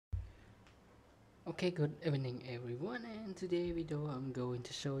Okay, good evening everyone, and today video I'm going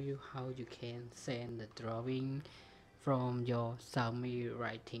to show you how you can send the drawing from your Xiaomi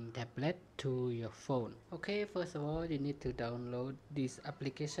writing tablet to your phone. Okay, first of all you need to download this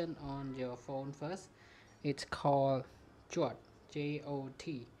application on your phone first. It's called Jot,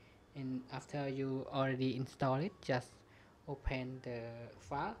 J-O-T, and after you already install it, just open the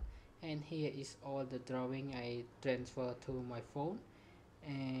file, and here is all the drawing I transfer to my phone.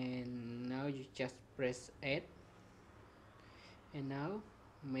 And now you just press add, and now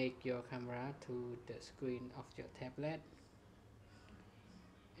make your camera to the screen of your tablet,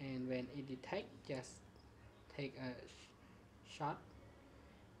 and when it detects, just take a shot,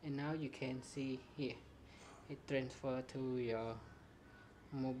 and now you can see here it transfer to your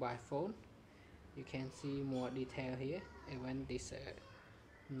mobile phone. You can see more detail here, and when this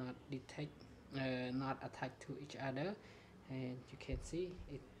not detect not attached to each other, and you can see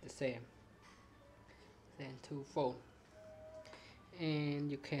it's the same then to phone. And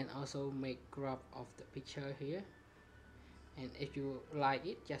you can also make crop of the picture here, and if you like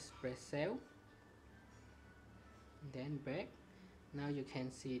it, just press save, then back. Now you can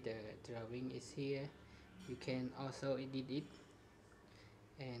see the drawing is here. You can also edit it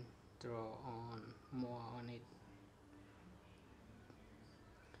and draw on more on it.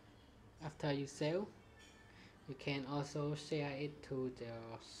 After you save, you can also share it to the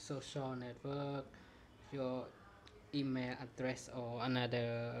social network, your email address, or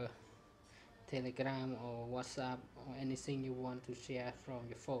another Telegram or WhatsApp, or anything you want to share from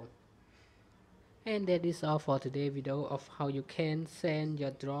your phone. And that is all for today's video of how you can send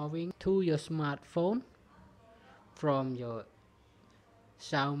your drawing to your smartphone from your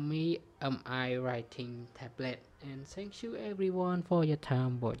Xiaomi Mi writing tablet. And thank you everyone for your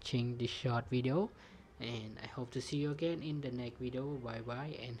time watching this short video, and I hope to see you again in the next video. Bye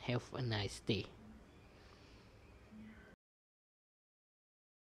bye and have a nice day.